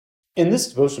In this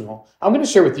devotional, I'm going to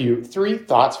share with you 3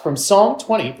 thoughts from Psalm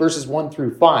 20, verses 1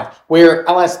 through 5, where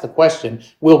I'll ask the question,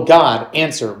 will God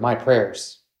answer my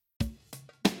prayers?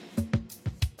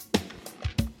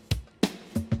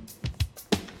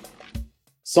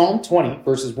 Psalm 20,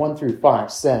 verses 1 through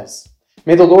 5 says,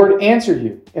 May the Lord answer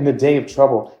you in the day of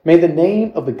trouble. May the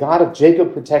name of the God of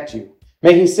Jacob protect you.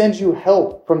 May he send you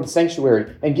help from the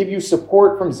sanctuary and give you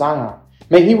support from Zion.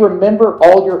 May he remember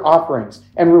all your offerings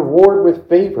and reward with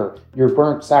favor your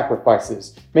burnt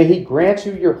sacrifices. May he grant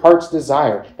you your heart's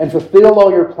desire and fulfill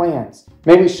all your plans.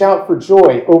 May we shout for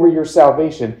joy over your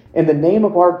salvation. In the name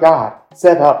of our God,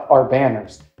 set up our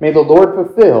banners. May the Lord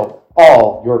fulfill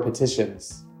all your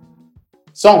petitions.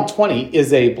 Psalm 20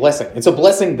 is a blessing. It's a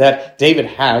blessing that David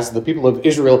has the people of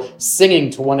Israel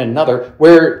singing to one another,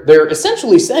 where they're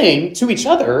essentially saying to each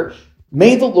other,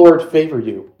 may the Lord favor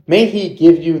you. May he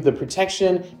give you the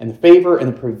protection and the favor and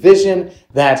the provision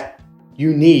that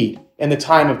you need in the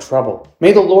time of trouble.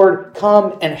 May the Lord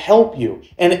come and help you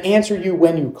and answer you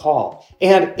when you call.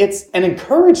 And it's an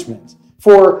encouragement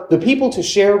for the people to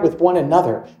share with one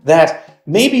another that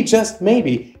maybe, just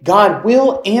maybe, God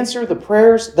will answer the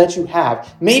prayers that you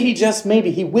have. Maybe, just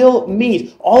maybe, he will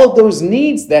meet all of those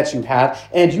needs that you have,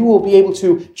 and you will be able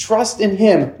to trust in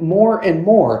him more and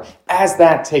more as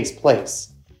that takes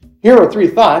place. Here are 3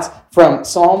 thoughts from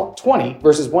Psalm 20,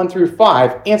 verses 1 through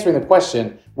 5, answering the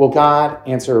question, will God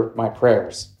answer my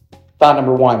prayers? Thought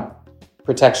number 1,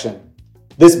 protection.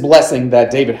 This blessing that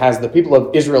David has, the people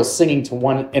of Israel singing to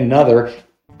one another,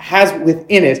 has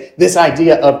within it this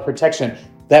idea of protection,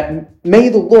 that may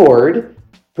the Lord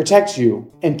protect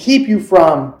you and keep you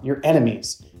from your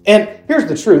enemies. And here's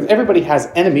the truth. Everybody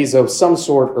has enemies of some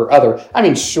sort or other. I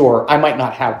mean, sure, I might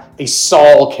not have a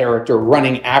Saul character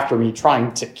running after me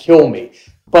trying to kill me,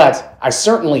 but I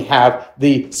certainly have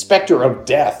the specter of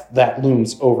death that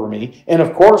looms over me. And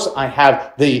of course, I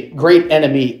have the great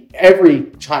enemy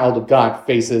every child of God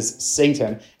faces,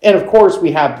 Satan. And of course,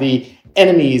 we have the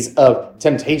enemies of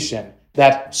temptation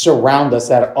that surround us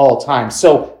at all times.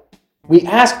 So we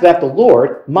ask that the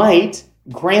Lord might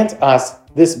grant us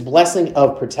this blessing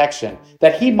of protection,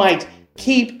 that he might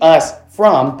keep us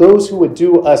from those who would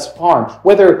do us harm,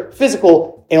 whether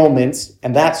physical ailments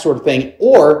and that sort of thing,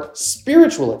 or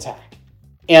spiritual attack.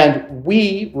 And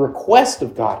we request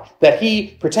of God that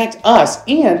he protect us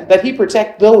and that he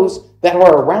protect those that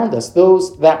are around us,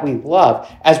 those that we love,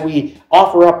 as we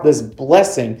offer up this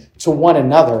blessing to one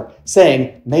another,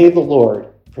 saying, may the Lord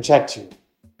protect you.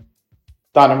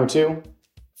 Thought number 2,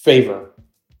 favor.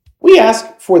 We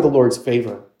ask for the Lord's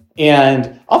favor.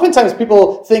 And oftentimes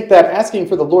people think that asking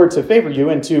for the Lord to favor you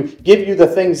and to give you the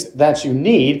things that you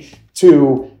need,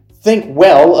 to think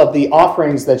well of the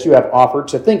offerings that you have offered,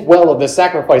 to think well of the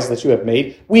sacrifice that you have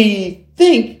made, we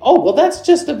think, oh, well, that's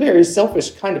just a very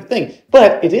selfish kind of thing.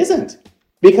 But it isn't.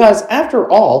 Because after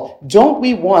all, don't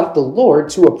we want the Lord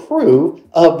to approve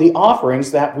of the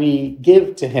offerings that we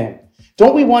give to him?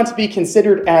 Don't we want to be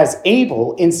considered as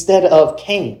Abel instead of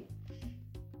Cain?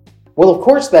 Well, of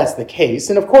course that's the case,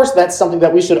 and of course that's something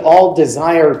that we should all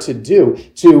desire to do,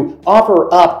 to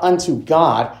offer up unto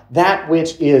God that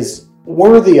which is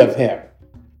worthy of him,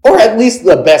 or at least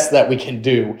the best that we can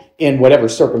do in whatever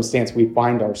circumstance we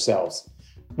find ourselves.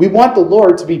 We want the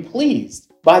Lord to be pleased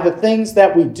by the things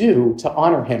that we do to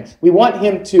honor him. We want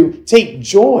him to take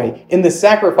joy in the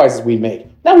sacrifices we make.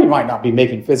 Now, we might not be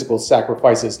making physical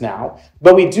sacrifices now,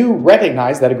 but we do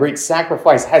recognize that a great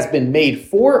sacrifice has been made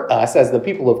for us as the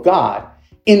people of God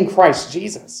in Christ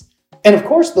Jesus. And of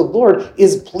course, the Lord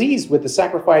is pleased with the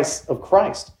sacrifice of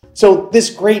Christ. So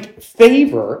this great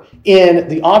favor in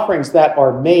the offerings that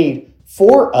are made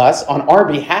for us on our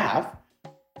behalf,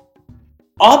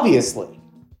 obviously,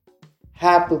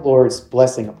 have the Lord's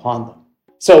blessing upon them.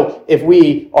 So if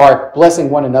we are blessing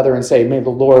one another and say, may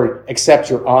the Lord accept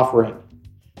your offering,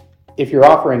 if your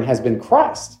offering has been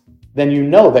Christ, then you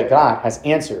know that God has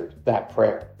answered that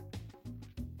prayer.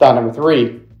 Thought number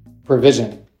 3,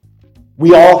 provision.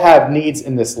 We all have needs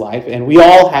in this life, and we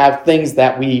all have things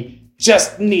that we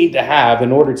just need to have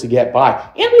in order to get by.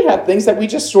 And we have things that we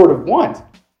just sort of want.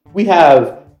 We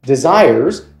have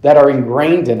desires that are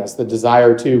ingrained in us, the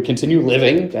desire to continue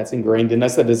living, that's ingrained in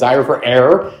us, the desire for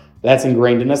air, that's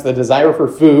ingrained in us, the desire for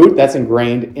food, that's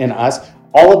ingrained in us.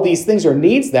 All of these things are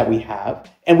needs that we have,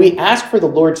 and we ask for the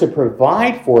Lord to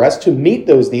provide for us to meet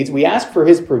those needs. We ask for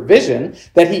his provision,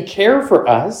 that he care for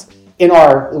us in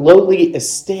our lowly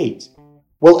estate.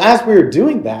 Well, as we're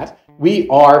doing that, we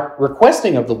are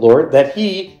requesting of the Lord that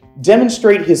he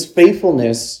demonstrate his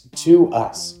faithfulness to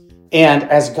us. And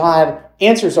as God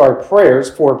answers our prayers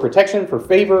for protection, for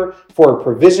favor, for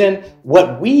provision,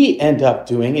 what we end up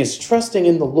doing is trusting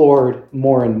in the Lord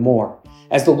more and more.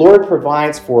 As the Lord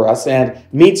provides for us and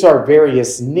meets our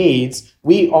various needs,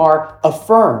 we are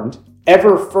affirmed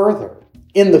ever further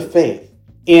in the faith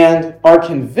and are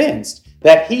convinced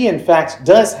that He, in fact,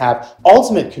 does have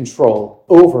ultimate control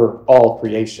over all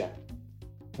creation.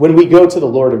 When we go to the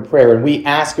Lord in prayer and we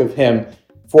ask of Him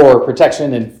for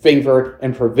protection and favor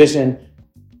and provision,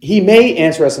 He may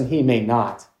answer us and He may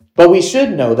not. But we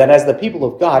should know that as the people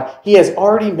of God, He has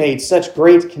already made such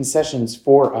great concessions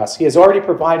for us. He has already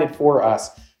provided for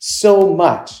us so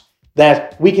much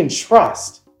that we can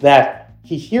trust that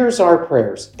He hears our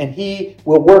prayers and He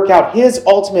will work out His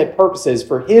ultimate purposes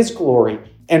for His glory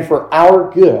and for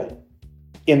our good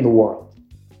in the world.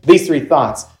 These three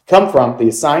thoughts come from the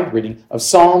assigned reading of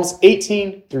Psalms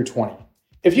 18 through 20.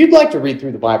 If you'd like to read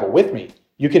through the Bible with me,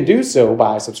 you can do so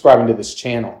by subscribing to this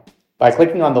channel, by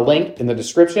clicking on the link in the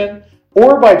description,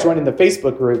 or by joining the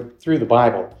Facebook group Through the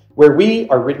Bible, where we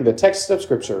are reading the text of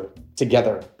Scripture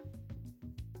together.